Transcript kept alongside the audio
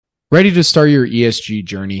Ready to start your ESG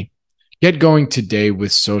journey? Get going today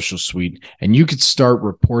with Social Suite, and you could start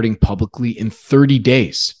reporting publicly in 30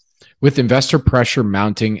 days. With investor pressure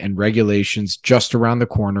mounting and regulations just around the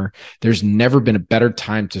corner, there's never been a better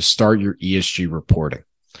time to start your ESG reporting.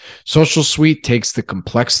 Social Suite takes the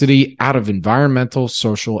complexity out of environmental,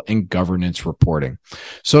 social, and governance reporting.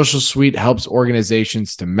 Social Suite helps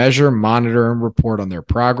organizations to measure, monitor, and report on their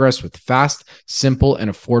progress with fast, simple, and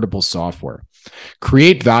affordable software.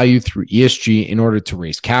 Create value through ESG in order to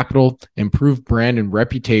raise capital, improve brand and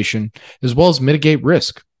reputation, as well as mitigate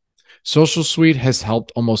risk. Social Suite has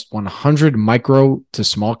helped almost 100 micro to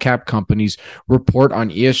small cap companies report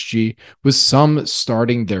on ESG, with some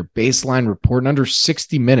starting their baseline report in under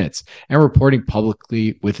 60 minutes and reporting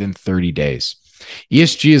publicly within 30 days.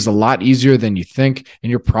 ESG is a lot easier than you think, and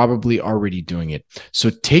you're probably already doing it. So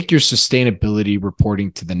take your sustainability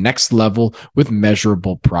reporting to the next level with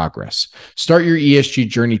measurable progress. Start your ESG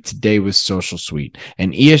journey today with Social Suite,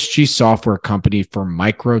 an ESG software company for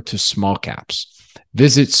micro to small caps.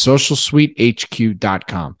 Visit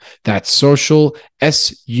socialsuitehq.com. That's social,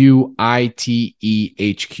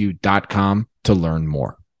 SUITEHQ.com to learn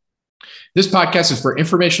more. This podcast is for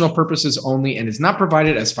informational purposes only and is not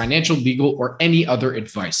provided as financial, legal, or any other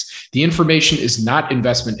advice. The information is not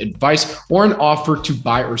investment advice or an offer to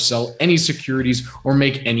buy or sell any securities or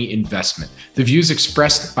make any investment. The views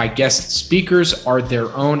expressed by guest speakers are their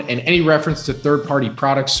own, and any reference to third-party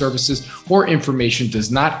products, services, or information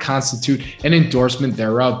does not constitute an endorsement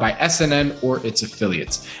thereof by SNN or its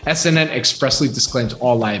affiliates. SNN expressly disclaims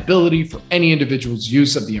all liability for any individual's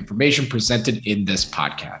use of the information presented in this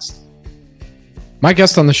podcast. My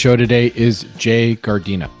guest on the show today is Jay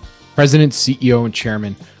Gardena, President, CEO, and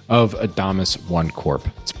Chairman of Adamas Corp.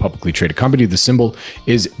 It's a publicly traded company. The symbol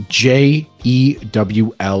is JEWL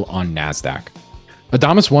on NASDAQ.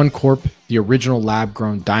 Adamas Corp, the original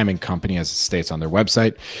lab-grown diamond company, as it states on their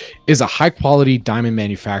website, is a high-quality diamond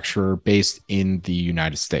manufacturer based in the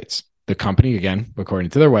United States. The company, again,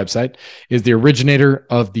 according to their website, is the originator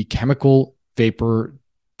of the chemical vapor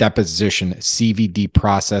deposition CVD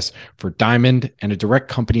process for diamond, and a direct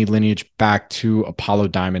company lineage back to Apollo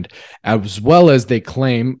Diamond, as well as they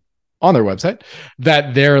claim on their website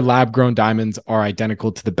that their lab-grown diamonds are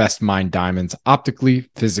identical to the best mined diamonds optically,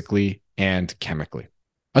 physically, and chemically.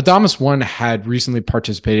 Adamas had recently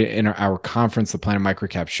participated in our conference, the Planet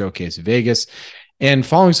Microcap Showcase Vegas. And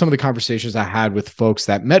following some of the conversations I had with folks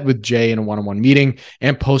that met with Jay in a one-on-one meeting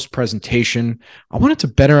and post-presentation, I wanted to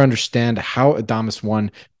better understand how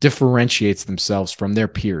Adamas differentiates themselves from their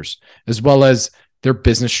peers, as well as their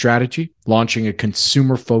business strategy, launching a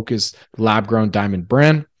consumer-focused lab-grown diamond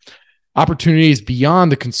brand, opportunities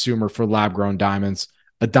beyond the consumer for lab-grown diamonds,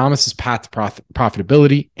 Adamas's path to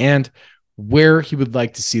profitability, and where he would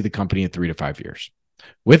like to see the company in 3 to 5 years.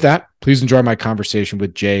 With that, please enjoy my conversation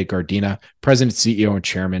with Jay Gardena, President, CEO, and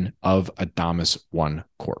Chairman of Adamas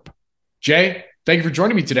Corp. Jay, thank you for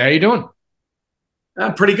joining me today. How you doing?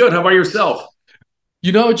 I'm pretty good. How about yourself?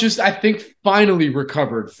 I think finally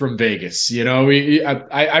recovered from Vegas.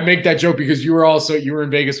 I make that joke because you were in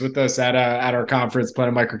Vegas with us at our conference,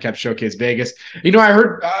 Planet Microcap Showcase Vegas. I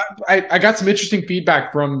heard I got some interesting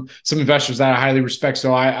feedback from some investors that I highly respect.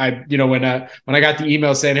 So when I got the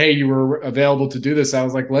email saying, "Hey, you were available to do this," I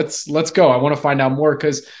was like, "Let's go." I want to find out more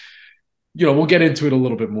because we'll get into it a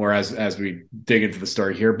little bit more as we dig into the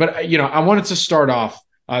story here. But I wanted to start off.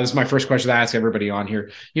 This is my first question that I ask everybody on here.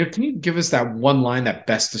 Can you give us that one line that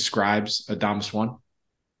best describes Adamas?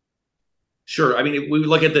 Sure. I mean, if we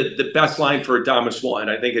look at the best line for Adamas,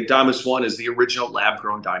 I think Adamas is the original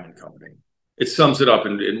lab-grown diamond company. It sums it up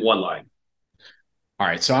in one line. All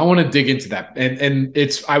right. So I want to dig into that. And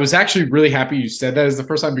I was actually really happy you said that as the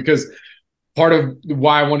first time, because part of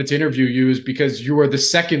why I wanted to interview you is because you are the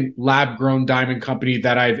second lab-grown diamond company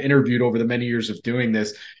that I've interviewed over the many years of doing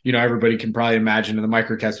this. Everybody can probably imagine in the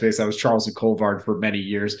microcap space, that was Charles and Colvard for many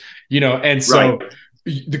years, and so right.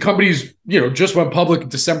 The company's, just went public in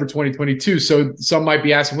December 2022. So some might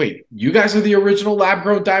be asking, wait, you guys are the original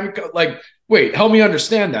lab-grown diamond? Wait, help me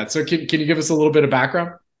understand that. So can you give us a little bit of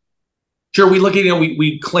background? Sure.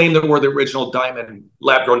 We claim that we're the original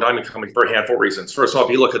lab-grown diamond company for a handful of reasons. First off,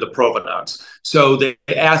 you look at the provenance. So the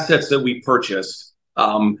assets that we purchased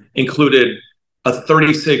included a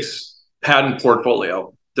 36 patent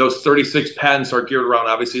portfolio. Those 36 patents are geared around,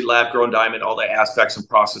 obviously, lab-grown diamond, all the aspects and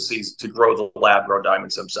processes to grow the lab-grown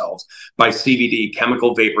diamonds themselves by CVD,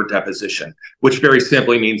 chemical vapor deposition, which very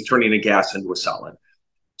simply means turning a gas into a solid.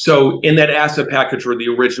 So in that asset package were the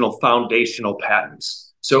original foundational patents.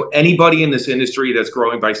 So anybody in this industry that's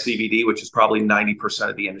growing by CVD, which is probably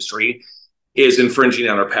 90% of the industry, is infringing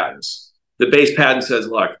on our patents. The base patent says,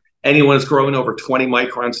 look, Anyone that's growing over 20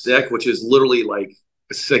 microns thick, which is literally like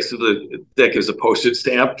a sixth of the thick as a postage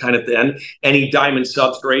stamp, kind of thin, any diamond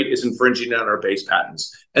substrate is infringing on our base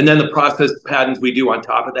patents. And then the process patents we do on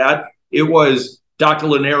top of that, it was Dr.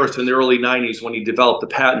 Linares in the early 90s when he developed the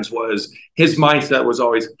patents, was his mindset was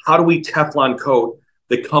always, how do we Teflon coat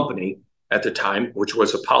the company at the time, which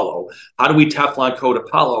was Apollo? How do we Teflon coat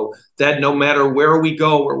Apollo that no matter where we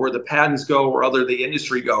go or where the patents go or other the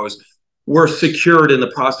industry goes, we're secured in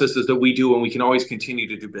the processes that we do and we can always continue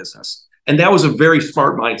to do business. And that was a very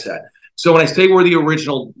smart mindset. So when I say we're the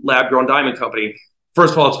original lab-grown diamond company,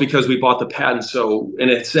 first of all, it's because we bought the patent. So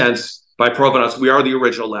in a sense, by provenance, we are the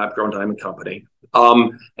original lab-grown diamond company.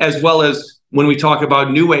 As well as when we talk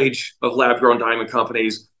about new age of lab-grown diamond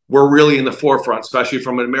companies, we're really in the forefront, especially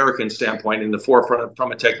from an American standpoint, in the forefront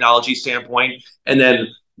from a technology standpoint. And then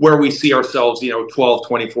where we see ourselves, 12,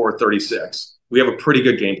 24, 36. We have a pretty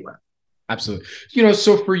good game plan. Absolutely.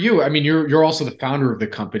 So for you, I mean, you're also the founder of the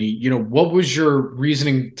company. What was your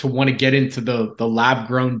reasoning to want to get into the lab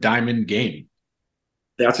grown diamond game?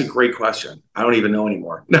 That's a great question. I don't even know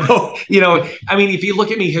anymore. No, I mean, if you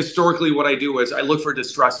look at me historically, what I do is I look for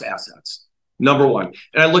distressed assets, number one.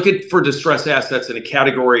 And I look for distressed assets in a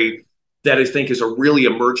category that I think is a really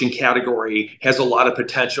emerging category, has a lot of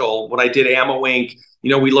potential. When I did Ammo Inc.,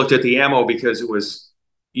 we looked at the ammo because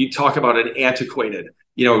you talk about an antiquated,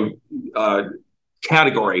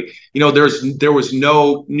 category. There was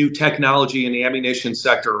no new technology in the ammunition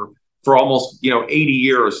sector for almost 80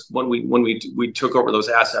 years when we took over those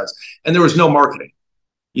assets, and there was no marketing.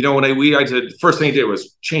 I did, first thing I did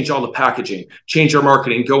was change all the packaging, change our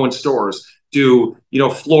marketing, go in stores, do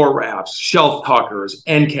floor wraps, shelf tuckers,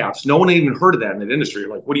 end caps. No one had even heard of that in the industry.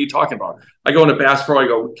 Like, what are you talking about? I go into Bass Pro, I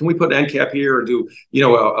go, can we put an end cap here and do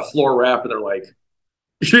a floor wrap? And they're like,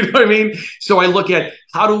 you know what I mean? So I look at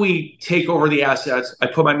how do we take over the assets? I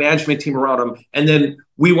put my management team around them, and then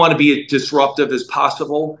we want to be as disruptive as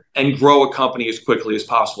possible and grow a company as quickly as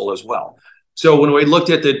possible as well. So when we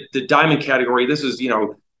looked at the diamond category, this is,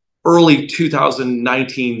 early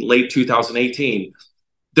 2019, late 2018,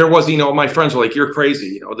 there was, my friends were like, you're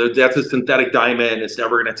crazy. That's a synthetic diamond. It's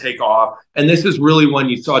never going to take off. And this is really when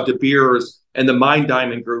you saw De Beers and the Mine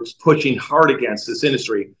Diamond groups pushing hard against this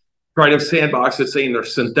industry. Trying to sandbox it, saying they're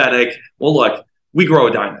synthetic. Well, look, we grow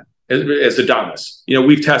a diamond as Adamas.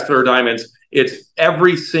 We've tested our diamonds. It's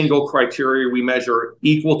every single criteria we measure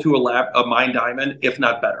equal to a mine diamond, if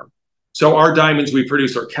not better. So our diamonds we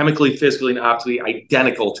produce are chemically, physically, and optically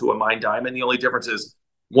identical to a mine diamond. The only difference is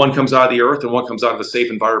one comes out of the earth and one comes out of a safe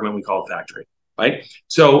environment we call a factory, right?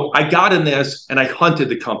 So I got in this and I hunted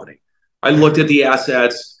the company. I looked at the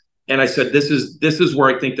assets. And I said, this is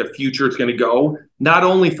where I think the future is going to go, not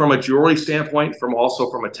only from a jewelry standpoint, also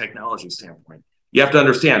from a technology standpoint. You have to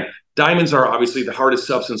understand, diamonds are obviously the hardest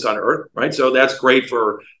substance on earth, right? So that's great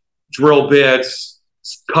for drill bits,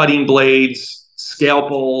 cutting blades,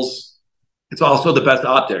 scalpels. It's also the best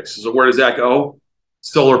optics. So where does that go?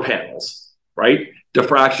 Solar panels, right?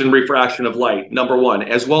 Diffraction, refraction of light, number one,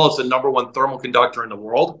 as well as the number one thermal conductor in the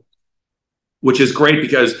world, which is great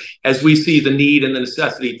because as we see the need and the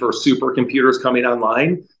necessity for supercomputers coming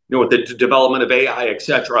online, with the development of AI, et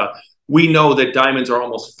cetera, we know that diamonds are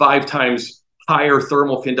almost 5 times higher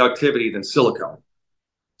thermal conductivity than silicone.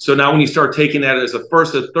 So now when you start taking that as a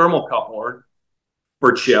thermocouple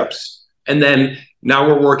for chips, and then now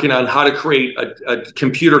we're working on how to create a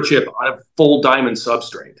computer chip on a full diamond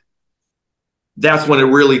substrate. That's when it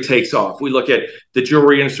really takes off. We look at the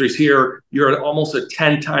jewelry industries here. You're at almost a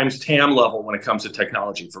 10 times TAM level when it comes to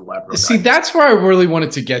technology for lab-grown diamonds. See, that's where I really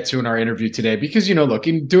wanted to get to in our interview today, because, look,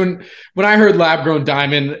 when I heard lab-grown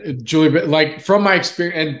diamond, jewelry, like from my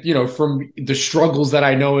experience and, from the struggles that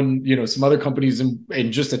I know in, some other companies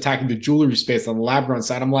and just attacking the jewelry space on the lab-grown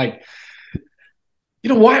side, I'm like,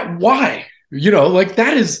 why? Like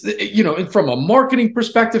that is, from a marketing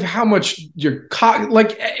perspective, how much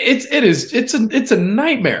it's a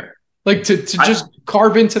nightmare, like to just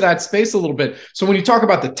carve into that space a little bit. So when you talk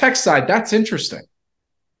about the tech side, that's interesting.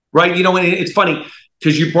 Right. And it's funny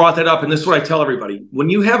because you brought that up, and this is what I tell everybody. When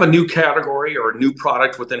you have a new category or a new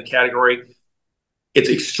product within a category, it's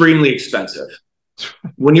extremely expensive.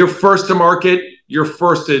 When you're first to market, you're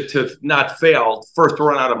first to not fail, first to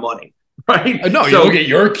run out of money. Right. No, you look at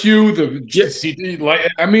your Q, the CD.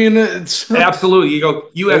 It's absolutely.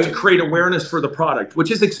 You have to create awareness for the product,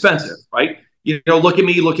 which is expensive, right? Look at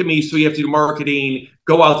me. So you have to do marketing,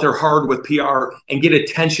 go out there hard with PR, and get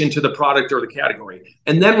attention to the product or the category.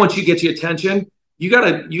 And then once you get your attention, you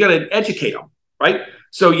gotta educate them, right?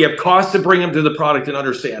 So you have costs to bring them to the product and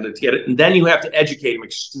understand it to get it. And then you have to educate them,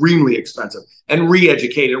 extremely expensive, and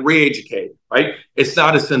re-educate and re-educate, right? It's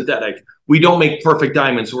not a synthetic. We don't make perfect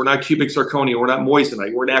diamonds. We're not cubic zirconia. We're not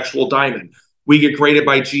moissanite. We're an actual diamond. We get graded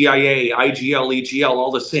by GIA, IGL, EGL,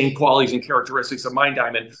 all the same qualities and characteristics of mine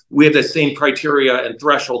diamond. We have the same criteria and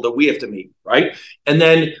threshold that we have to meet, right? And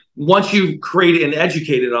then once you've created and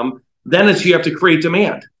educated them, then you have to create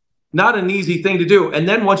demand. Not an easy thing to do. And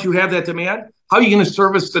then once you have that demand, how are you going to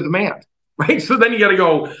service the demand, right? So then you got to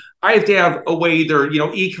go, I have to have a way either,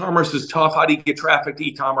 e-commerce is tough. How do you get traffic to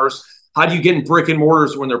e-commerce? How do you get in brick and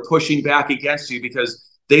mortars when they're pushing back against you? Because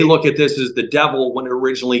they look at this as the devil when it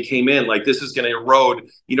originally came in. Like this is going to erode,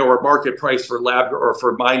 our market price for lab or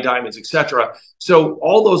for mine diamonds, et cetera. So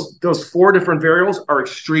all those four different variables are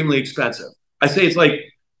extremely expensive. I say it's like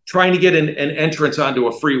trying to get an entrance onto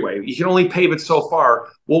a freeway. You can only pave it so far.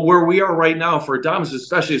 Well, where we are right now for Adamas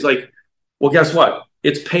especially is like, well, guess what?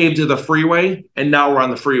 It's paved to the freeway, and now we're on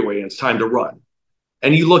the freeway, and it's time to run.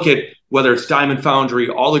 And you look at whether it's Diamond Foundry,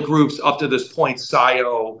 all the groups up to this point,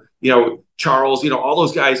 SIO, Charles, all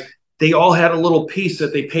those guys, they all had a little piece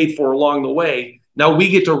that they paid for along the way. Now we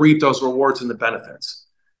get to reap those rewards and the benefits.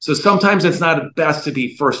 So sometimes it's not best to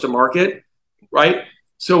be first to market, right?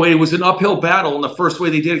 So it was an uphill battle, and the first way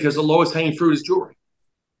they did it, because the lowest hanging fruit is jewelry,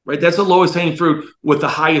 right? That's the lowest hanging fruit with the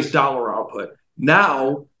highest dollar output.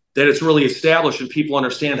 Now that it's really established and people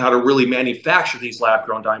understand how to really manufacture these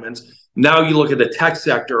lab-grown diamonds, now you look at the tech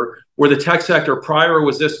sector, where the tech sector prior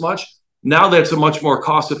was this much. Now that's a much more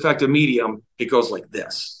cost-effective medium. It goes like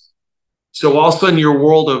this. So all of a sudden, your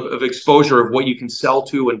world of exposure of what you can sell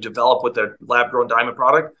to and develop with the lab-grown diamond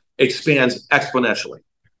product expands exponentially.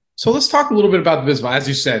 So let's talk a little bit about the business. As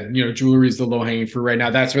you said, jewelry is the low-hanging fruit right now.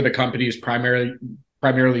 That's where the company is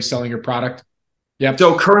primarily selling your product. Yeah.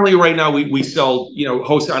 So currently, right now, we sell,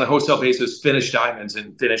 on a wholesale basis, finished diamonds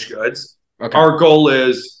and finished goods. Okay. Our goal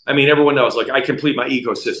is, everyone knows, like I complete my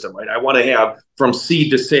ecosystem, right? I want to have from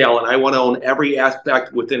seed to sale, and I want to own every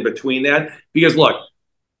aspect within between that. Because look,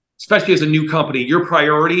 especially as a new company, your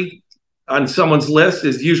priority on someone's list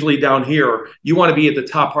is usually down here. You want to be at the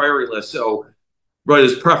top priority list. So, right,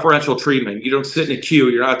 there's preferential treatment. You don't sit in a queue.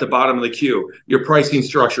 You're not at the bottom of the queue. Your pricing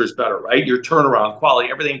structure is better, right? Your turnaround, quality,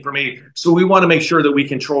 everything for me. So we want to make sure that we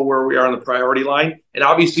control where we are on the priority line. And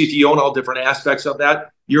obviously, if you own all different aspects of that,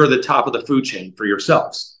 you're at the top of the food chain for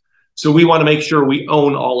yourselves. So we want to make sure we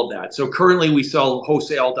own all of that. So currently we sell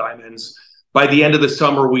wholesale diamonds. By the end of the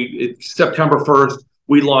summer, September 1st,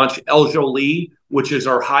 we launch JEWL, which is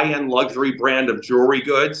our high-end luxury brand of jewelry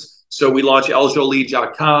goods. So we launch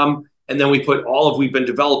ljowle.com. And then we've been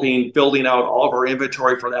developing, building out all of our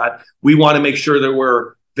inventory for that. We want to make sure that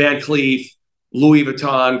we're Van Cleef, Louis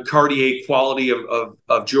Vuitton, Cartier quality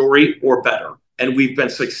of jewelry or better. And we've been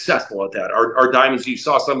successful at that. Our diamonds, you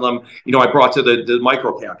saw some of them, I brought to the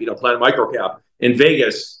microcap, Planet Microcap in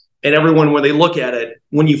Vegas. And everyone, when they look at it,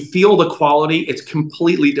 when you feel the quality, it's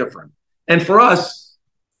completely different. And for us,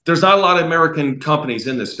 there's not a lot of American companies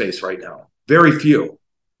in this space right now. Very few.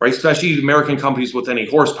 Right, especially American companies with any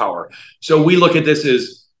horsepower. So we look at this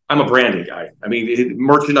as, I'm a branding guy.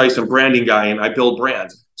 Merchandise and branding guy, and I build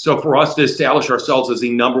brands. So for us to establish ourselves as the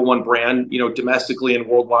number one brand, domestically and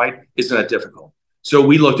worldwide, isn't that difficult. So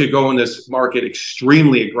we look to go in this market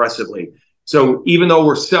extremely aggressively. So even though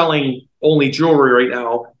we're selling only jewelry right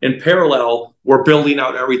now, in parallel, we're building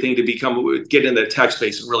out everything to get in the tech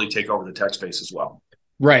space and really take over the tech space as well.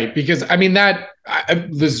 Right. Because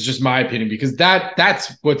this is just my opinion, because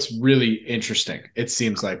that's what's really interesting. It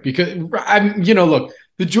seems like, because look,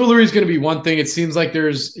 the jewelry is going to be one thing. It seems like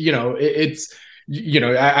there's, I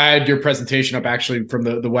had your presentation up actually from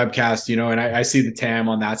the webcast, and I see the TAM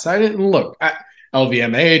on that side. And look,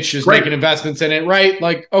 LVMH is making investments in it, right?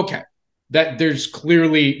 Like, okay, that there's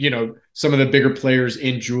clearly, some of the bigger players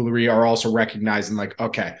in jewelry are also recognizing like,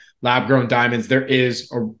 okay, lab-grown diamonds, there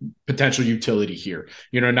is a potential utility here,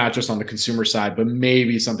 not just on the consumer side, but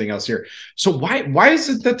maybe something else here. So why is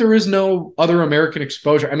it that there is no other American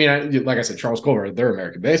exposure? Like I said, Charles Culver, they're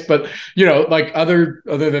American-based, but, like other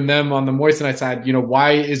than them on the moissanite side,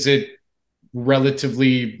 why is it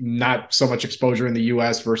relatively not so much exposure in the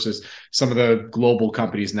US versus some of the global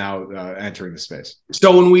companies now entering the space?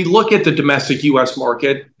 So when we look at the domestic US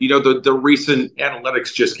market, the recent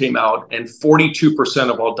analytics just came out, and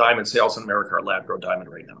 42% of all diamond sales in America are lab-grown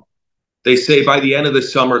diamond right now. They say by the end of the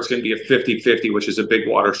summer, it's going to be a 50-50, which is a big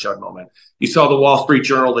watershed moment. You saw the Wall Street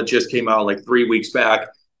Journal that just came out like 3 weeks back,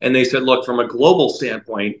 and they said, look, from a global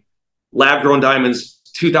standpoint, lab-grown diamonds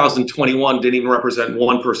 2021 didn't even represent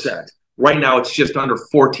 1%. Right now, it's just under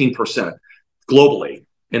 14% globally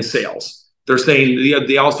in sales. They're saying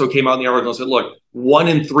they also came out in the article and said, look, 1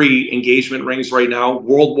 in 3 engagement rings right now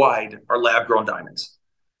worldwide are lab-grown diamonds.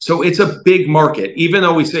 So it's a big market. Even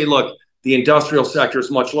though we say, look, the industrial sector is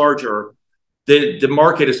much larger, the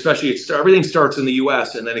market, especially, everything starts in the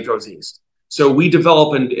US and then it goes east. So we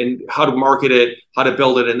develop and how to market it, how to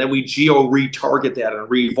build it, and then we geo-retarget that and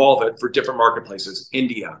re-evolve it for different marketplaces,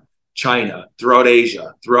 India, China, throughout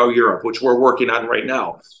Asia, throughout Europe, which we're working on right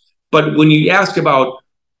now. But when you ask about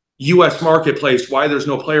US marketplace, why there's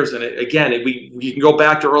no players in it, again, you can go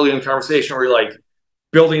back to early in the conversation where you're like,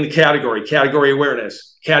 building the category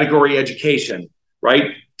awareness, category education,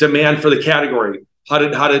 right? Demand for the category, how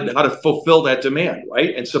to fulfill that demand,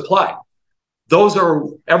 right? And supply. Those are,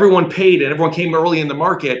 everyone paid and everyone came early in the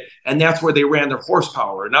market, and that's where they ran their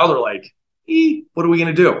horsepower. And now they're like, what are we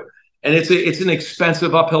going to do? And it's an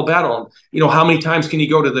expensive uphill battle. How many times can you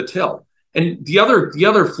go to the till? And the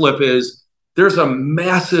other flip is there's a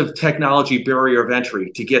massive technology barrier of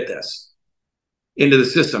entry to get this into the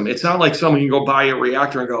system. It's not like someone can go buy a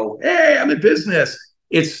reactor and go, hey, I'm in business.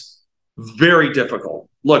 It's very difficult.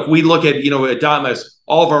 Look, we look at, Adamas,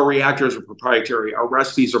 all of our reactors are proprietary, our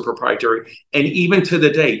recipes are proprietary, and even to the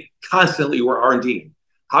day, constantly we're R&D.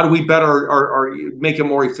 How do we better our make a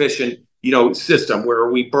more efficient, system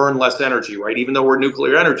where we burn less energy, right? Even though we're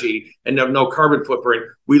nuclear energy and have no carbon footprint,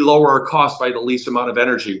 we lower our cost by the least amount of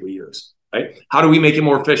energy we use, right? How do we make it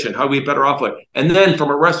more efficient? How do we better output? And then from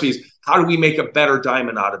our recipes, how do we make a better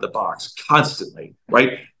diamond out of the box constantly,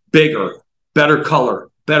 right? Bigger, better color,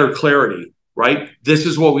 better clarity, right? This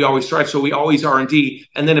is what we always strive. So we always R&D.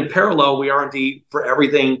 And then in parallel, we R&D for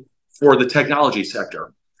everything for the technology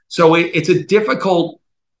sector. So it's a difficult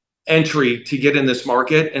entry to get in this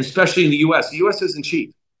market, and especially in the US. The US isn't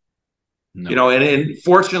cheap. No. And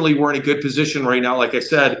fortunately, we're in a good position right now, like I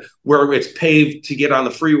said, where it's paved to get on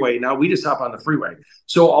the freeway. Now we just hop on the freeway.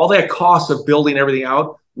 So all that cost of building everything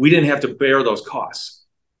out, we didn't have to bear those costs.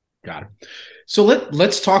 Got it. So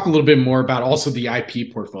let's talk a little bit more about also the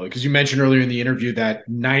IP portfolio, because you mentioned earlier in the interview that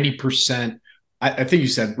 90%, I think you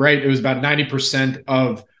said, right? It was about 90%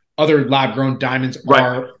 of other lab-grown diamonds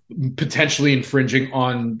are potentially infringing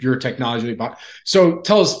on your technology. So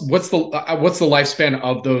tell us, what's the lifespan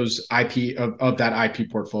of those IP of that IP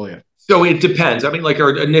portfolio? So it depends. I mean, like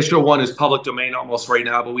our initial one is public domain almost right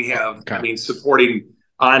now, but we have, supporting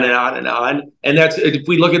on and on and on. And that's, if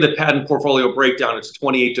we look at the patent portfolio breakdown, it's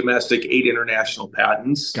 28 domestic, 8 international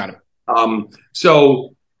patents. Got it.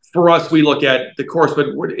 So for us, we look at the course, but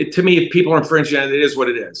to me, if people are infringing on it, it is what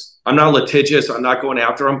it is. I'm not litigious. I'm not going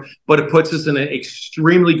after them, but it puts us in an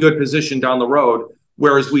extremely good position down the road.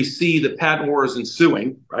 Whereas we see the patent wars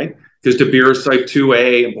ensuing, right? Because De Beers type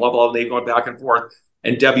 2A and blah, blah, and they've gone back and forth,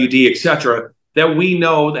 and WD, et cetera, that we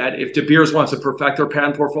know that if De Beers wants to perfect their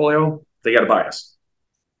patent portfolio, they got to buy us.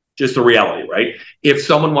 Just the reality, right? If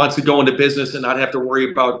someone wants to go into business and not have to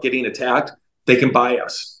worry about getting attacked, they can buy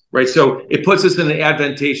us, right? So it puts us in an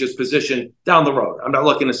advantageous position down the road. I'm not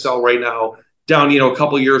looking to sell right now. Down, a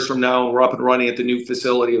couple of years from now, we're up and running at the new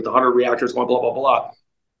facility with the 100 reactors, blah, blah, blah, blah.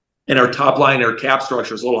 And our top line, our cap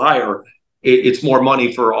structure is a little higher. It's more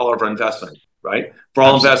money for all of our investment, right? For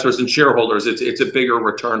all investors and shareholders, it's a bigger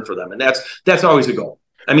return for them. And that's always a goal.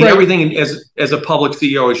 I mean, everything as a public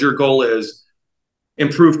CEO, as your goal is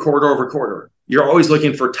improve quarter over quarter. You're always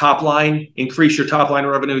looking for top line, increase your top line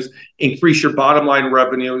revenues, increase your bottom line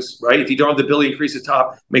revenues, right? If you don't have the ability to increase the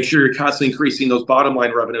top, make sure you're constantly increasing those bottom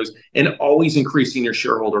line revenues and always increasing your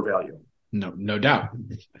shareholder value. No doubt.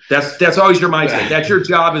 That's always your mindset. That's your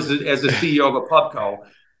job as a CEO of a pubco.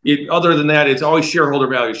 Other than that, it's always shareholder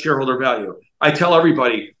value, shareholder value. I tell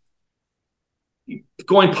everybody,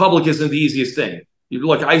 going public isn't the easiest thing.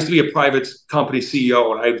 Look, I used to be a private company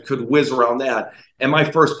CEO, and I could whiz around that. And my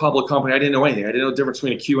first public company, I didn't know anything. I didn't know the difference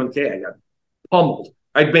between a Q and K. I got pummeled.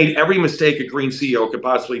 I'd made every mistake a green CEO could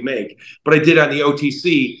possibly make, but I did on the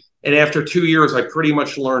OTC. And after 2 years, I pretty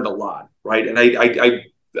much learned a lot, right? And I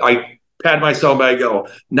pat myself and I go,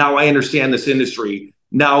 now I understand this industry.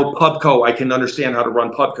 Now pubco, I can understand how to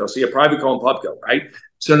run pubco. So you have private co and pubco, right?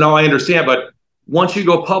 So now I understand. But once you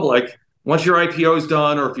go public, once your IPO is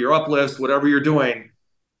done, or if you're uplist, whatever you're doing,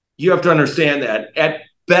 you have to understand that at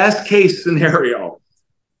best case scenario,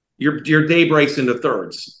 your day breaks into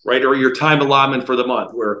thirds, right? Or your time allotment for the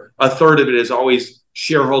month, where a third of it is always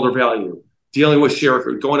shareholder value, dealing with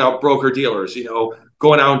going out broker dealers,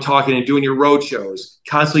 going out and talking and doing your road shows,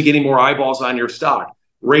 constantly getting more eyeballs on your stock,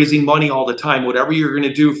 raising money all the time, whatever you're going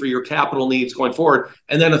to do for your capital needs going forward.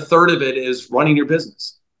 And then a third of it is running your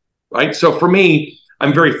business, right? So for me,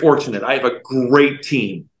 I'm very fortunate. I have a great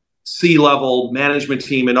team, C-level management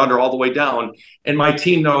team and under all the way down. And my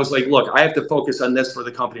team knows, like, look, I have to focus on this for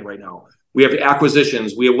the company right now. We have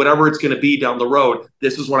acquisitions. We have whatever it's going to be down the road.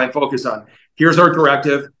 This is what I'm focused on. Here's our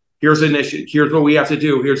directive. Here's an issue. Here's what we have to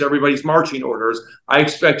do. Here's everybody's marching orders. I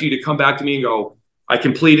expect you to come back to me and go, I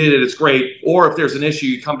completed it. It's great. Or if there's an issue,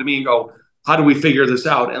 you come to me and go, how do we figure this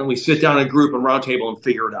out? And we sit down in a group and roundtable and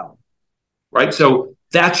figure it out. Right. So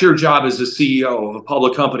that's your job as the CEO of a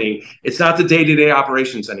public company. It's not the day-to-day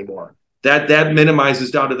operations anymore. That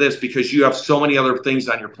minimizes down to this because you have so many other things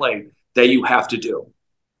on your plate that you have to do.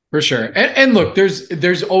 For sure. And look,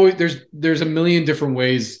 there's always a million different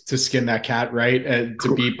ways to skin that cat, right?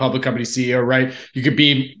 To be public company CEO, right? You could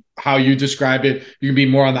be how you describe it. You can be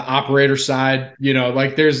more on the operator side,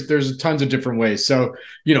 like there's tons of different ways. So,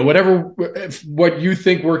 what you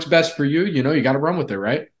think works best for you, you got to run with it,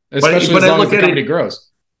 right? Especially as long as the company grows.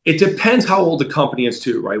 It depends how old the company is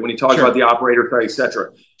too, right? When you talk about the operator side, et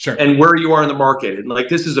cetera, and where you are in the market. And like,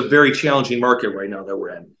 this is a very challenging market right now that we're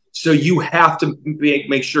in. So you have to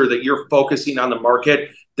make sure that you're focusing on the market,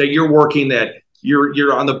 that you're working, that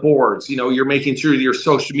you're on the boards, you're making sure that your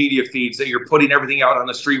social media feeds, that you're putting everything out on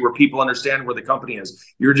the street where people understand where the company is.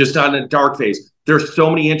 You're just on a dark phase. There's so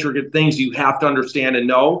many intricate things you have to understand and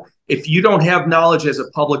know. If you don't have knowledge as a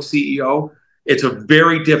public CEO, it's a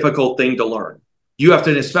very difficult thing to learn. You have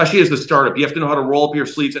to, especially as a startup, you have to know how to roll up your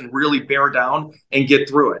sleeves and really bear down and get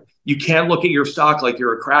through it. You can't look at your stock like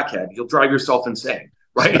you're a crackhead. You'll drive yourself insane,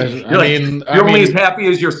 right? You're only as happy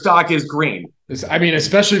as your stock is green.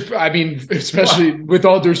 Especially with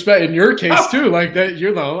all due respect, in your case too, like that,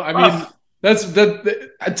 let's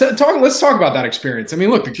talk about that experience.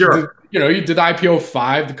 Look, you did IPO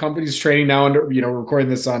 5, the company's trading now under, we're recording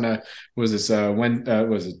this on, was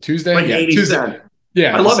it Tuesday? Like 80 Tuesday. cents.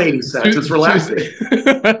 Yeah, I love 80 cents. It's relaxing.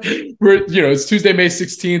 It's Tuesday, May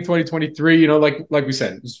 16th, 2023. Like we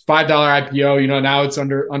said, it's $5 IPO. Now it's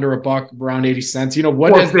under $1, around 80 cents.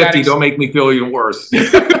 What is that? Don't make me feel even worse. Sorry.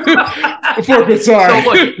 So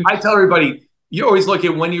look, I tell everybody, you always look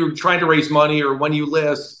at when you're trying to raise money or when you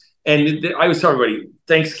list. And I always tell everybody,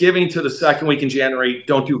 Thanksgiving to the second week in January,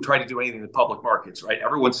 try to do anything in the public markets, right?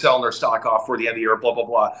 Everyone's selling their stock off for the end of the year, blah, blah,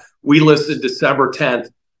 blah. We listed December 10th,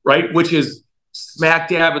 right? Which is smack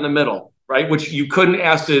dab in the middle, right? Which you couldn't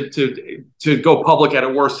ask to go public at a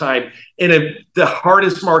worse time in the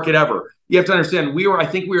hardest market ever. You have to understand, I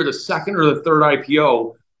think we were the second or the third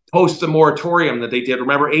IPO post the moratorium that they did.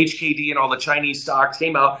 Remember, HKD and all the Chinese stocks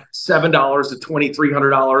came out $7 to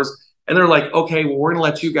 $2,300. And they're like, okay, well, we're going to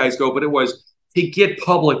let you guys go. But it was to get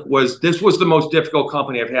public this was the most difficult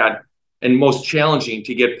company I've had and most challenging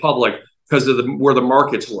to get public because of where the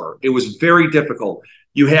markets were. It was very difficult.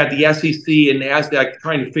 You had the SEC and NASDAQ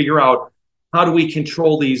trying to figure out how do we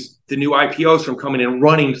control the new IPOs from coming in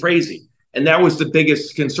running crazy. And that was the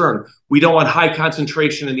biggest concern. We don't want high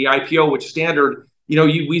concentration in the IPO, which standard,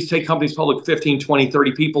 we take companies public 15, 20,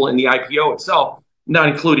 30 people in the IPO itself, not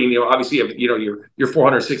including, obviously you have, your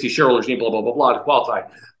 460 shareholders need blah, blah, blah, blah to qualify.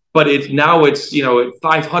 But it's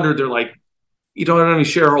 500, they're like, you don't have any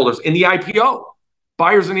shareholders in the IPO.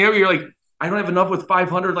 Buyers in the IPO, you're like, I don't have enough with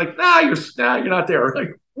 500. Like, you're not there. Like,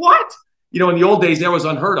 what? In the old days, that was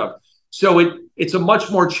unheard of. So it's a much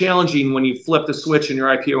more challenging when you flip the switch in your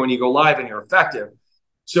IPO and you go live and you're effective.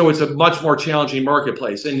 So it's a much more challenging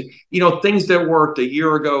marketplace. And, things that worked a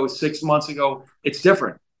year ago, 6 months ago, it's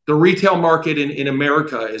different. The retail market in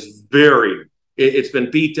America is it's been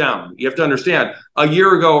beat down. You have to understand, a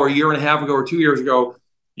year ago or a year and a half ago or 2 years ago,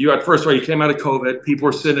 first of all, you came out of COVID, people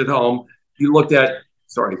were sitting at home. You looked at,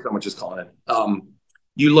 sorry, someone just calling it.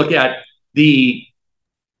 You look at the,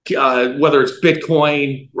 whether it's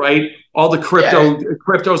Bitcoin, right? All the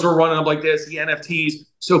cryptos were running up like this, the NFTs.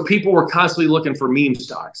 So people were constantly looking for meme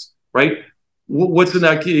stocks, right? What's the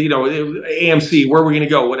next, AMC, where are we going to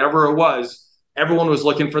go? Whatever it was, everyone was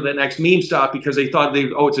looking for the next meme stock because they thought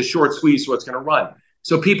it's a short squeeze, so it's going to run.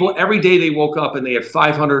 So people, every day they woke up and they had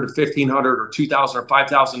 500 or 1,500 or 2,000 or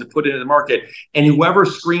 5,000 to put into the market. And whoever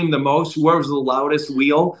screamed the most, whoever was the loudest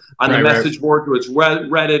wheel on the message board, who was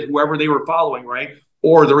Reddit, whoever they were following, right?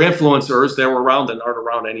 Or their influencers that were around and aren't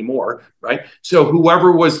around anymore, right? So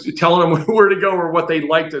whoever was telling them where to go or what they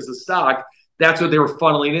liked as a stock, that's what they were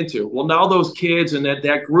funneling into. Well, now those kids and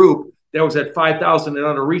that group that was at 5,000 and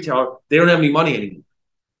under retail, they don't have any money anymore.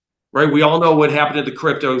 Right, we all know what happened to the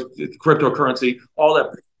cryptocurrency, all that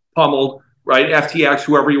pummeled, right? FTX,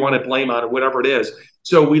 whoever you want to blame on it, whatever it is.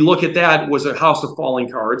 So we look at that was a house of falling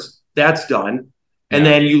cards. That's done. And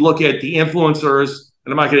then you look at the influencers,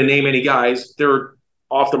 and I'm not going to name any guys. They're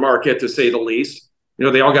off the market, to say the least.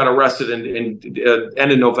 They all got arrested in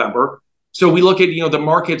end of November. So we look at, the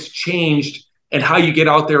market's changed, and how you get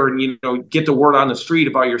out there and, get the word on the street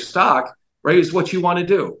about your stock, right, is what you want to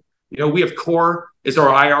do. We have core is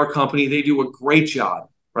our IR company. They do a great job,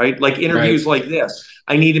 right? Like interviews like this.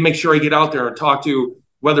 I need to make sure I get out there and talk to,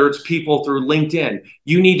 whether it's people through LinkedIn.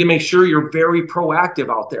 You need to make sure you're very proactive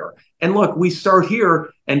out there. And look, we start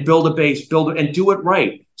here and build a base, and do it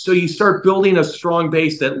right. So you start building a strong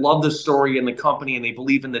base that love the story and the company, and they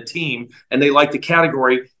believe in the team, and they like the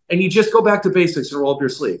category. And you just go back to basics and roll up your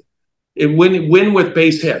sleeve and win with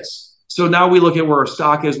base hits. So now we look at where our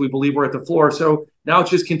stock is. We believe we're at the floor. So now it's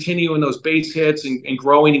just continuing those base hits and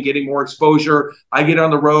growing and getting more exposure. I get on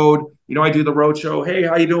the road. I do the road show. Hey,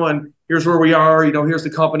 how you doing? Here's where we are. Here's the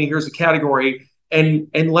company. Here's the category. And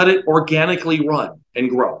let it organically run and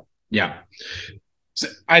grow. Yeah.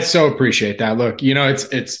 I so appreciate that. Look,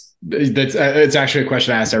 it's actually a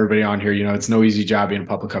question I ask everybody on here. It's no easy job being a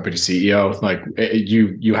public company CEO. Like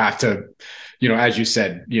you have to, as you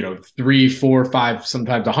said, 3, 4, 5,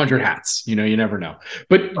 sometimes 100 hats, you never know.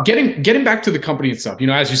 But getting back to the company itself,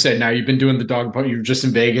 as you said, now you've been doing the dog park, you're just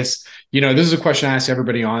in Vegas. This is a question I ask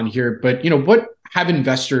everybody on here, but what have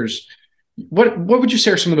investors, what would you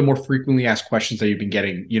say are some of the more frequently asked questions that you've been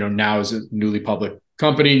getting, now as a newly public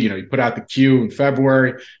company? You put out the Q in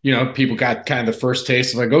February, people got kind of the first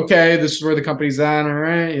taste of like, okay, this is where the company's at. All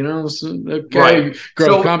right. This is okay. Right.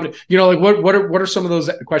 Grow the company, what are some of those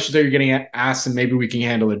questions that you're getting asked, and maybe we can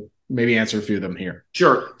handle it, maybe answer a few of them here.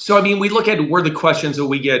 Sure. So, we look at where the questions that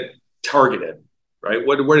we get targeted, right?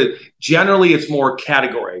 Generally it's more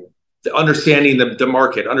category, understanding the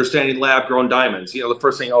market, understanding lab grown diamonds. The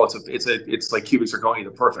first thing, it's like cubic zirconia,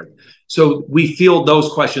 the perfect. So we field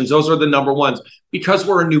those questions. Those are the number ones, because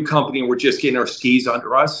we're a new company and we're just getting our skis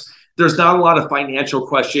under us. There's not a lot of financial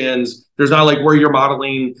questions. There's not like where you're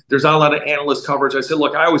modeling. There's not a lot of analyst coverage. I said,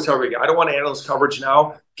 look, I always tell you, I don't want analyst coverage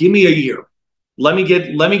now. Give me a year. Let me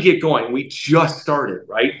get going. We just started,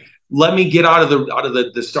 right? Let me get out of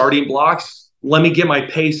the starting blocks. Let me get my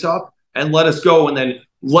pace up and let us go. And then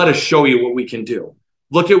let us show you what we can do.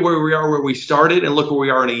 Look at where we are, where we started, and look where we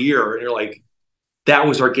are in a year. And you're like, that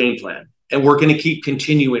was our game plan. And we're going to keep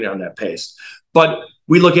continuing on that pace. But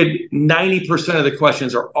we look at 90% of the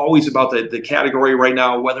questions are always about the category right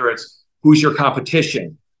now, whether it's who's your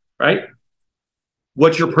competition, right?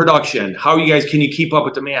 What's your production? How can you keep up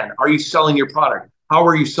with demand? Are you selling your product? How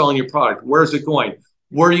are you selling your product? Where's it going?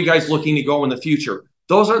 Where are you guys looking to go in the future?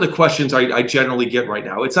 Those are the questions I generally get right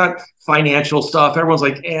now. It's not financial stuff. Everyone's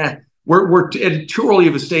like, we're at too early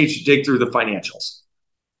of a stage to dig through the financials.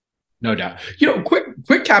 No doubt.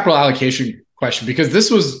 Quick capital allocation question, because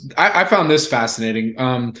I found this fascinating.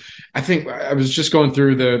 I think I was just going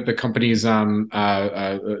through the company's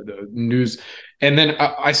the news, and then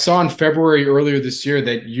I saw in February earlier this year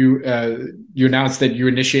that you announced that you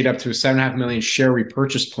initiate up to a 7.5 million share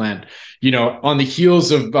repurchase plan. On the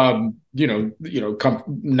heels of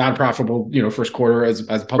not profitable first quarter as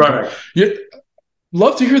a public. Right.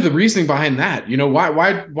 Love to hear the reasoning behind that.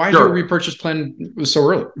 Why sure. Your repurchase plan was so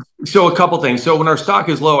early? So a couple things. So when our stock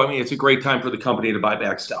is low, it's a great time for the company to buy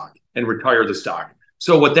back stock and retire the stock.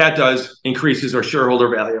 So what that does increases our shareholder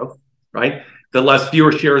value, right? The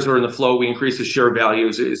fewer shares are in the flow, we increase the share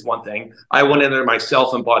values is one thing. I went in there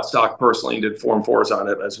myself and bought stock personally and did Form 4s on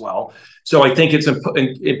it as well. So I think it's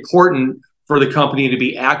important for the company to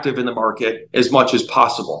be active in the market as much as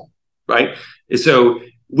possible, right? So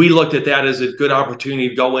we looked at that as a good opportunity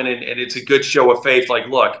to go in and it's a good show of faith. Like,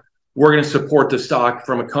 look, we're going to support the stock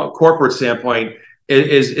from a corporate standpoint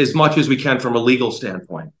as much as we can from a legal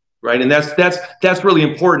standpoint, right? And that's really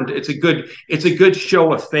important. It's a good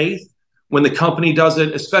show of faith when the company does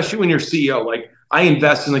it, especially when you're CEO. Like, I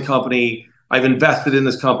invest in the company. I've invested in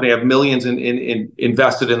this company. I have millions in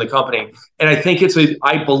invested in the company. And I think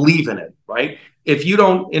I believe in it, right? If you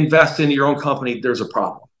don't invest in your own company, there's a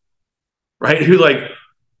problem, right?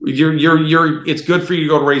 It's good for you to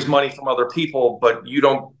go to raise money from other people, but you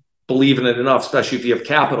don't believe in it enough, especially if you have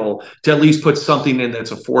capital, to at least put something in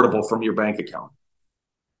that's affordable from your bank account.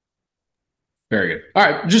 Very good. All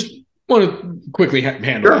right. Just want to quickly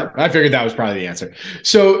handle that. I figured that was probably the answer.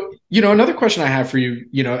 So, another question I have for you,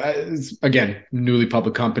 is, again, newly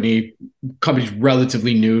public company's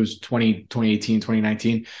relatively new, 2018,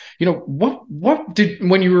 2019. What did,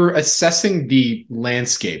 when you were assessing the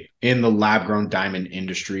landscape in the lab grown diamond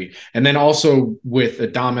industry, and then also with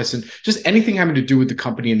Adamas and just anything having to do with the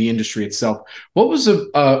company and the industry itself, what was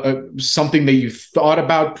something that you thought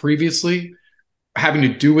about previously having to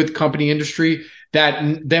do with company industry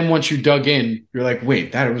that then once you dug in, you're like,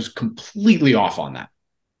 wait, that was completely off on that?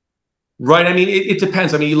 Right. It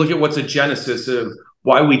depends. You look at what's the genesis of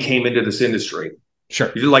why we came into this industry.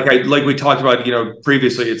 Sure. Like we talked about,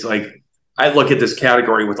 previously, it's like, I look at this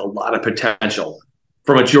category with a lot of potential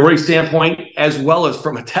from a jewelry standpoint, as well as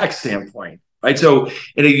from a tech standpoint, right? So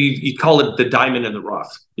you call it the diamond in the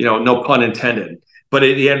rough, no pun intended. But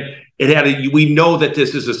we know that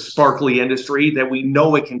this is a sparkly industry, that we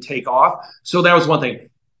know it can take off. So that was one thing.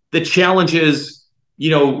 The challenges,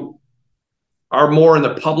 are more in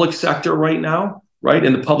the public sector right now, right?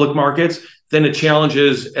 In the public markets than the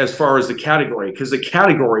challenges as far as the category, because the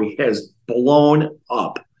category has blown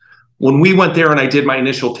up. When we went there and I did my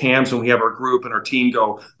initial TAMs, and we have our group and our team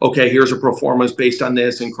go, okay, here's a performance based on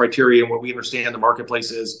this and criteria and what we understand the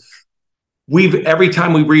marketplace is. Every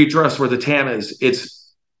time we readdress where the TAM is,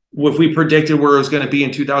 it's if we predicted where it was going to be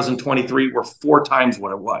in 2023, we're 4 times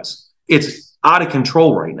what it was. It's out of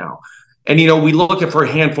control right now. And, we look at for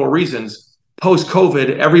a handful of reasons.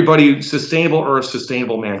 Post-COVID, everybody sustainable or a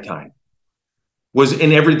sustainable mankind was in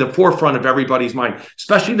the forefront of everybody's mind,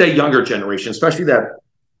 especially that younger generation, especially that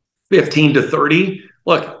 15 to 30.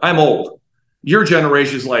 Look, I'm old. Your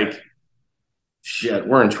generation is like, shit,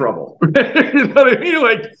 we're in trouble. You know what I mean?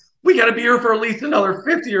 Like, we got to be here for at least another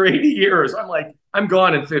 50 or 80 years. I'm like, I'm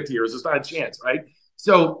gone in 50 years. It's not a chance, right?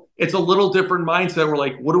 So it's a little different mindset. We're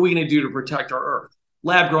like, what are we going to do to protect our earth?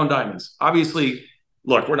 Lab-grown diamonds. Obviously,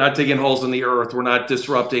 look, we're not digging holes in the earth. We're not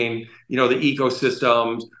disrupting, the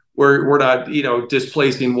ecosystems. We're not,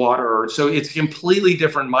 displacing water. So it's a completely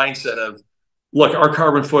different mindset of, look, our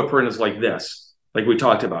carbon footprint is like this, like we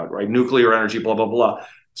talked about, right? Nuclear energy, blah, blah, blah.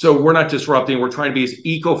 So we're not disrupting. We're trying to be as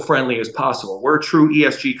eco-friendly as possible. We're a true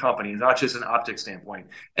ESG company, not just an optics standpoint.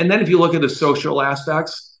 And then if you look at the social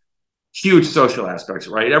aspects, huge social aspects,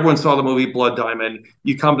 right? Everyone saw the movie Blood Diamond.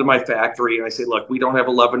 You come to my factory and I say, look, we don't have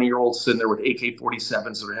 11-year-olds sitting there with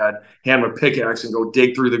AK-47s that hand them a pickaxe and go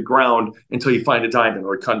dig through the ground until you find a diamond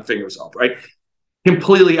or cutting fingers off, right?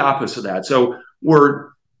 Completely opposite of that. So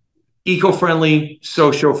we're eco-friendly,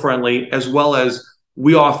 social-friendly, as well as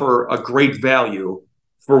we offer a great value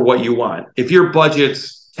for what you want. If your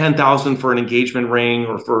budget's $10,000 for an engagement ring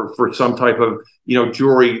or for some type of,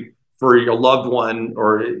 jewelry for your loved one,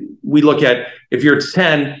 or we look at, if you're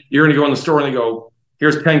 10, you're going to go in the store and they go,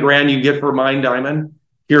 here's 10 grand you can get for mine diamond.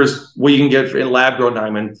 Here's what you can get in lab grown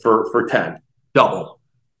diamond for 10, double,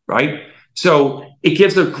 right? So it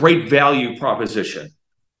gives a great value proposition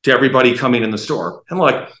to everybody coming in the store. And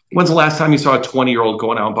look, when's the last time you saw a 20-year-old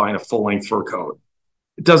going out and buying a full-length fur coat?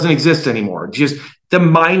 It doesn't exist anymore. Just the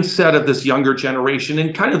mindset of this younger generation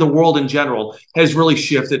and kind of the world in general has really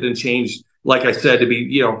shifted and changed, like I said, to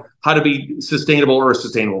be, how to be sustainable or a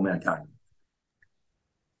sustainable mankind.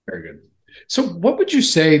 Very good. So what would you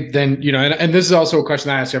say then, and this is also a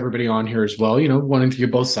question I ask everybody on here as well, wanting to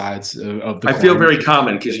get both sides of the coin. I feel very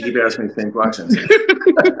common because you keep asking me the same questions.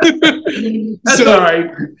 That's all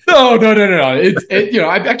right. No.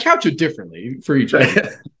 I couch it differently for each one.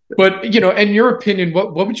 But, in your opinion,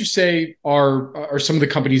 what would you say are some of the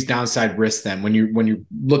company's downside risks then when you're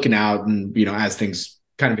looking out and, as things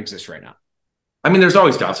kind of exist right now? I mean, there's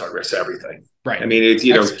always downside risks to everything. Right. I mean,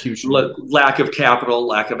 it's, lack of capital,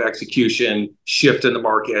 lack of execution, shift in the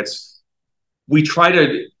markets. We try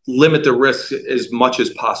to limit the risks as much as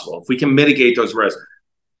possible. If we can mitigate those risks.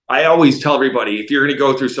 I always tell everybody, if you're going to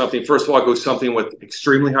go through something, first of all, go something with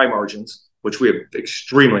extremely high margins, which we have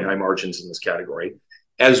extremely high margins in this category,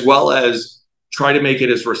 as well as try to make it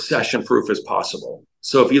as recession-proof as possible.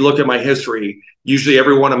 So if you look at my history, usually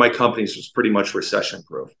every one of my companies was pretty much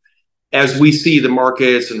recession-proof. As we see the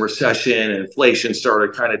markets and recession and inflation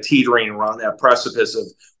started kind of teetering around that precipice of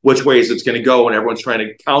which ways it's going to go, and everyone's trying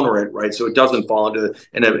to counter it, right? So it doesn't fall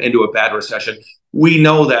into a bad recession. We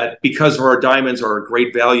know that because of our diamonds are a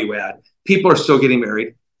great value add, people are still getting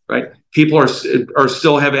married, right? People are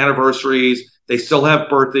still have anniversaries. They still have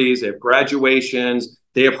birthdays. They have graduations.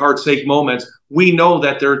 They have heartsake moments. We know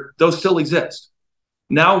that those still exist.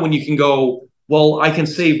 Now, when you can go, well, I can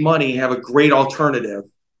save money, have a great alternative,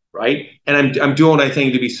 right? And I'm doing what I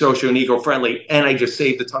think to be social and eco-friendly, and I just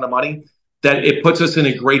saved a ton of money, that it puts us in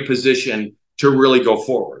a great position to really go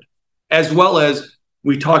forward. As well as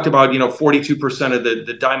we talked about, 42% of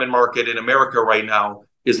the diamond market in America right now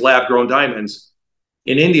is lab-grown diamonds.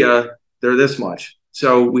 In India, they're this much.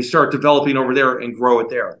 So we start developing over there and grow it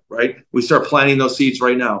there, right? We start planting those seeds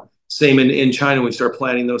right now. Same in China, we start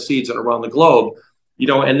planting those seeds around the globe,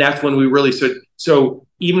 and that's when we really start. So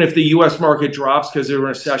even if the U.S. market drops because they're in a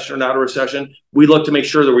recession or not a recession, we look to make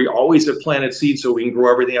sure that we always have planted seeds so we can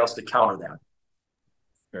grow everything else to counter that.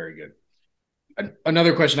 Very good.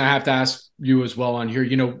 Another question I have to ask you as well on here,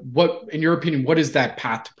 what, in your opinion, what is that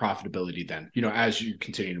path to profitability then, as you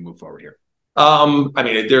continue to move forward here? I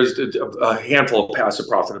mean, there's a handful of paths to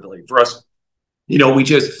profitability for us. We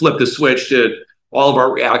just flipped the switch to all of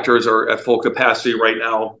our reactors are at full capacity right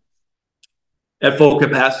now. At full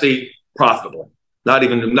capacity, profitable. Not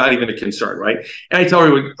even a concern, right? And I tell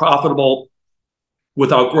you, we're profitable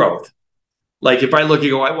without growth. Like if I look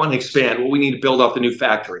and go, I want to expand. Well, we need to build out the new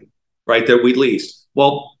factory, right? That we leased.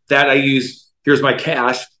 Well, that I use, here's my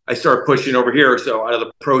cash. I start pushing over here. So out of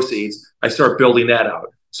the proceeds, I start building that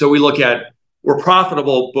out. So we look at, we're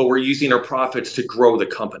profitable, but we're using our profits to grow the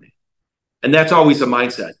company. And that's always a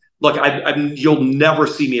mindset. Look, you'll never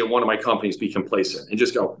see me at one of my companies be complacent and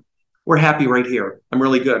just go, we're happy right here. I'm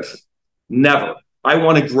really good. Never. I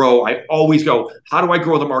want to grow. I always go, how do I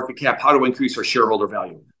grow the market cap? How do I increase our shareholder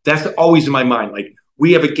value? That's always in my mind. Like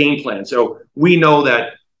we have a game plan. So we know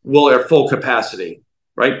that we'll have full capacity,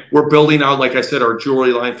 right? We're building out, like I said, our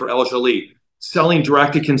jewelry line for El Jolie. Selling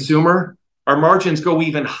direct to consumer, our margins go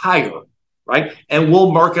even higher, right? And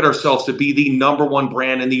we'll market ourselves to be the number one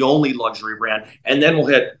brand and the only luxury brand. And then we'll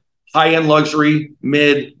hit high-end luxury,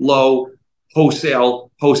 mid, low,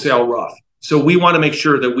 wholesale rough. So we want to make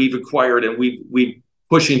sure that we've acquired and we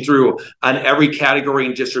pushing through on every category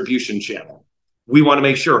and distribution channel. We want to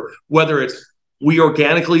make sure whether it's we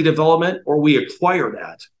organically development or we acquire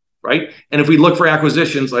that, right? And if we look for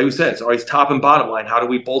acquisitions, like we said, it's always top and bottom line. How do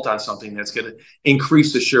we bolt on something that's going to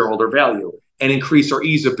increase the shareholder value and increase our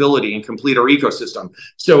easeability and complete our ecosystem?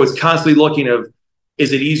 So it's constantly looking of,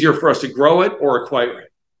 is it easier for us to grow it or acquire it?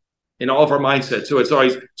 In all of our mindset. So it's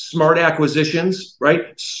always smart acquisitions,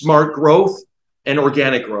 right? Smart growth and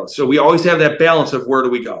organic growth. So we always have that balance of where do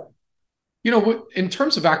we go? In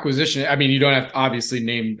terms of acquisition, I mean, you don't have to obviously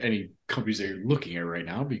name any companies that you're looking at right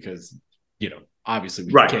now because, obviously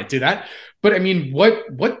we can't do that. But I mean,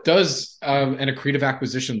 what does an accretive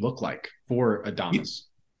acquisition look like for Adamas?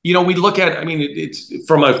 We look at, I mean, it's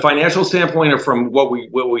from a financial standpoint or from what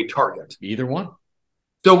we target. Either one.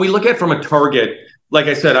 So we look at from a target. Like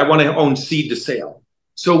I said, I want to own seed to sale.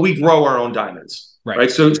 So we grow our own diamonds, right?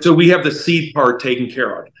 So we have the seed part taken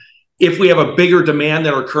care of. If we have a bigger demand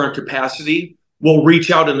than our current capacity, we'll reach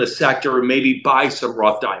out in the sector and maybe buy some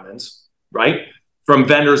rough diamonds, right? From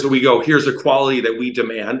vendors that we go, here's a quality that we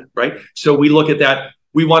demand, right? So we look at that.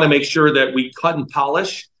 We want to make sure that we cut and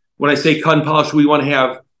polish. When I say cut and polish, we want to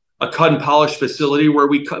have a cut and polish facility where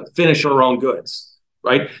we finish our own goods,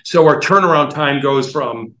 right? So our turnaround time goes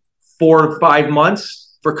from 4 to 5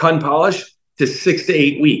 months for cut and polish to 6 to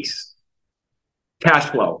 8 weeks. Cash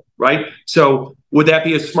flow, right? So would that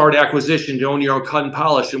be a smart acquisition to own your own cut and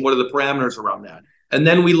polish? And what are the parameters around that? And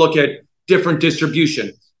then we look at different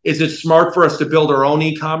distribution. Is it smart for us to build our own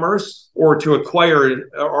e-commerce or to acquire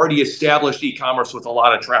already established e-commerce with a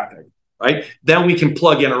lot of traffic, right? Then we can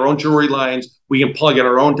plug in our own jewelry lines. We can plug in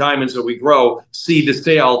our own diamonds that we grow, seed to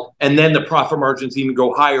sale, and then the profit margins even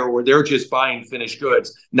go higher where they're just buying finished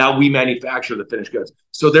goods. Now we manufacture the finished goods.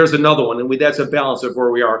 So there's another one, and that's a balance of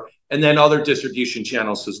where we are. And then other distribution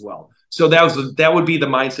channels as well. So that would be the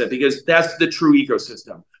mindset because that's the true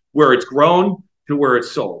ecosystem where it's grown to where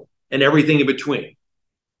it's sold and everything in between.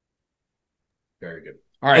 Very good.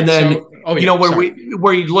 All right. And then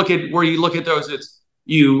where you look at those, it's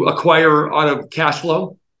you acquire out of cash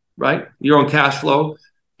flow, right? Your own cash flow.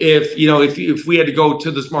 If we had to go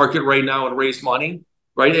to this market right now and raise money,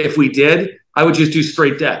 right? If we did, I would just do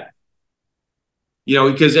straight debt.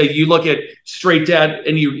 Because you look at straight debt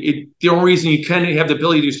and the only reason you can have the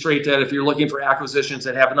ability to do straight debt if you're looking for acquisitions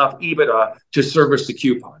that have enough EBITDA to service the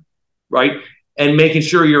coupon, right? And making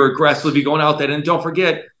sure you're aggressively going out that. And don't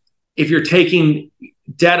forget, if you're taking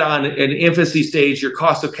debt on an infancy stage, your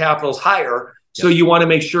cost of capital is higher. So you want to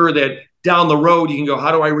make sure that down the road, you can go,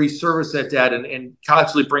 how do I reservice that debt and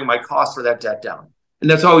constantly bring my cost for that debt down? And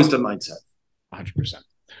that's always the mindset. 100%.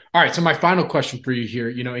 All right. So my final question for you here,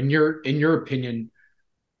 in your opinion,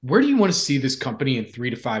 where do you want to see this company in 3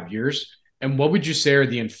 to 5 years? And what would you say are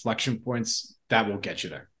the inflection points that will get you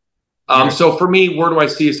there? So for me, where do I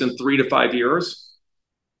see us in 3 to 5 years?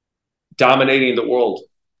 Dominating the world,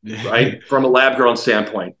 right? From a lab-grown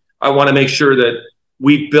standpoint. I want to make sure that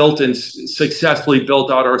we built and successfully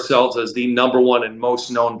built out ourselves as the number one and most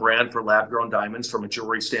known brand for lab-grown diamonds from a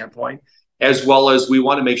jewelry standpoint, as well as we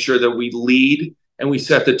want to make sure that we lead and we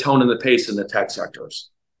set the tone and the pace in the tech sectors.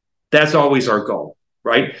 That's always our goal,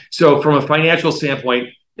 right? So from a financial standpoint,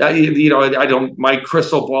 my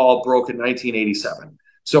crystal ball broke in 1987.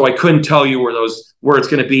 So I couldn't tell you where it's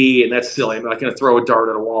going to be, and that's silly. I'm not going to throw a dart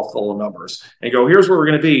at a wall full of numbers and go, here's where we're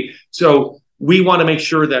going to be. So we want to make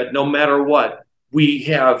sure that no matter what, we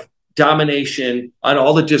have domination on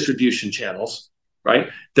all the distribution channels, right?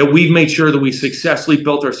 That we've made sure that we successfully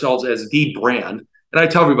built ourselves as the brand. And I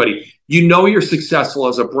tell everybody, you're successful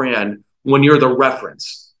as a brand when you're the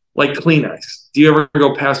reference, like Kleenex. Do you ever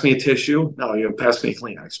go, pass me a tissue? No, you pass me a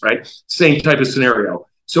Kleenex, right? Same type of scenario.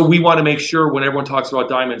 So we want to make sure when everyone talks about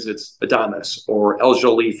diamonds, it's Adamas or El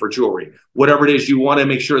Jolie for jewelry, whatever it is. You want to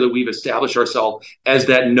make sure that we've established ourselves as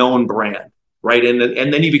that known brand, right? And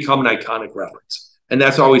then you become an iconic reference, and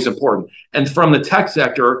that's always important. And from the tech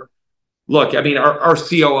sector, look, I mean, our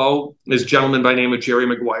COO is a gentleman by the name of Jerry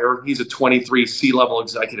Maguire. He's a 23 C-level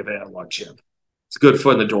executive at Analog Chip. It's a good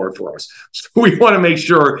foot in the door for us. So we want to make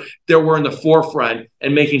sure that we're in the forefront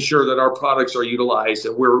and making sure that our products are utilized,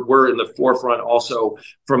 and we're in the forefront also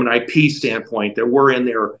from an IP standpoint, that we're in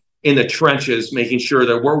there in the trenches, making sure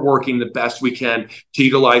that we're working the best we can to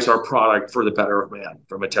utilize our product for the better of man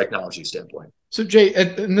from a technology standpoint. So Jay,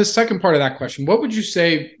 in the second part of that question, what would you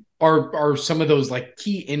say are some of those like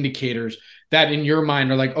key indicators that in your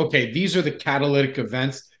mind are like, okay, these are the catalytic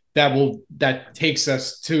events that takes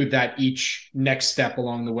us to that each next step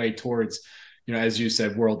along the way towards, as you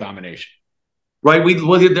said, world domination? Right.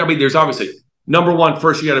 There's obviously number one,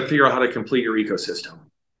 first, you got to figure out how to complete your ecosystem,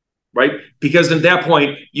 right? Because at that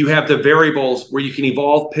point, you have the variables where you can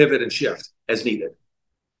evolve, pivot, and shift as needed.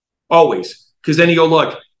 Always. Because then you go,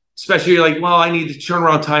 look, especially like, well, I need to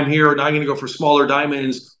turnaround time here, and I'm going to go for smaller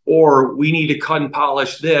diamonds, or we need to cut and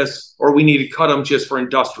polish this, or we need to cut them just for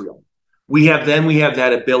industrial. We have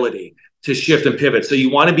that ability to shift and pivot. So you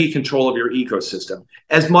want to be in control of your ecosystem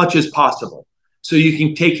as much as possible. So you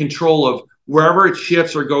can take control of wherever it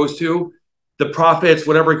shifts or goes to, the profits,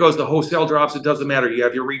 whatever it goes, the wholesale drops, it doesn't matter. You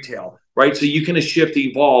have your retail, right? So you can shift,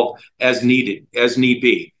 evolve as need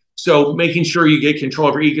be. So making sure you get control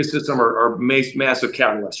of your ecosystem are massive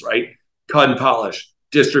catalysts, right? Cut and polish,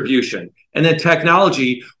 distribution. And then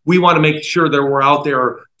technology, we want to make sure that we're out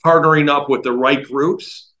there partnering up with the right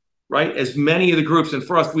groups, right? As many of the groups, and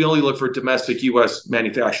for us, we only look for domestic U.S.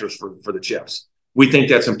 manufacturers for the chips. We think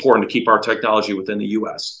that's important to keep our technology within the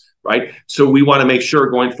U.S., right? So we want to make sure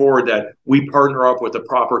going forward that we partner up with the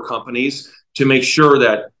proper companies to make sure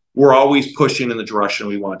that we're always pushing in the direction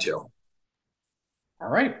we want to. All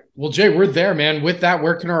right. Well, Jay, we're there, man. With that,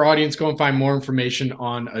 where can our audience go and find more information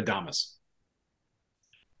on Adamas?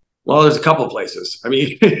 Well, there's a couple of places. I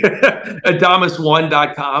mean,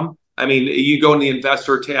 Adamas1.com. I mean, you go in the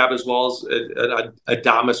investor tab as well as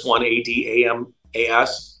Adamas1,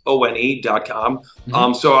 ADAMASONE.com.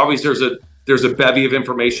 So obviously there's a bevy of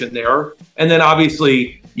information there. And then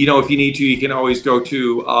obviously, if you need to, you can always go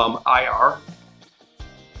to IR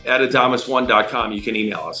at Adamas1.com. You can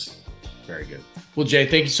email us. Very good. Well, Jay,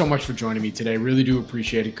 thank you so much for joining me today. Really do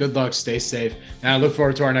appreciate it. Good luck. Stay safe. And I look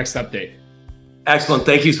forward to our next update. Excellent.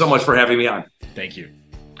 Thank you so much for having me on. Thank you.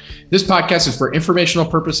 This podcast is for informational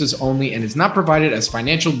purposes only and is not provided as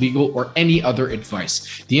financial, legal, or any other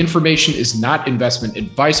advice. The information is not investment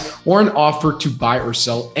advice or an offer to buy or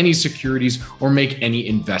sell any securities or make any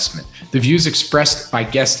investment. The views expressed by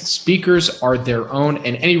guest speakers are their own,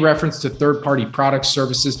 and any reference to third-party products,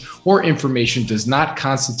 services, or information does not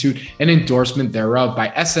constitute an endorsement thereof by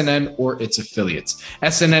SNN or its affiliates.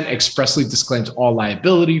 SNN expressly disclaims all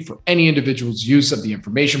liability for any individual's use of the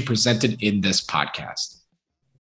information presented in this podcast.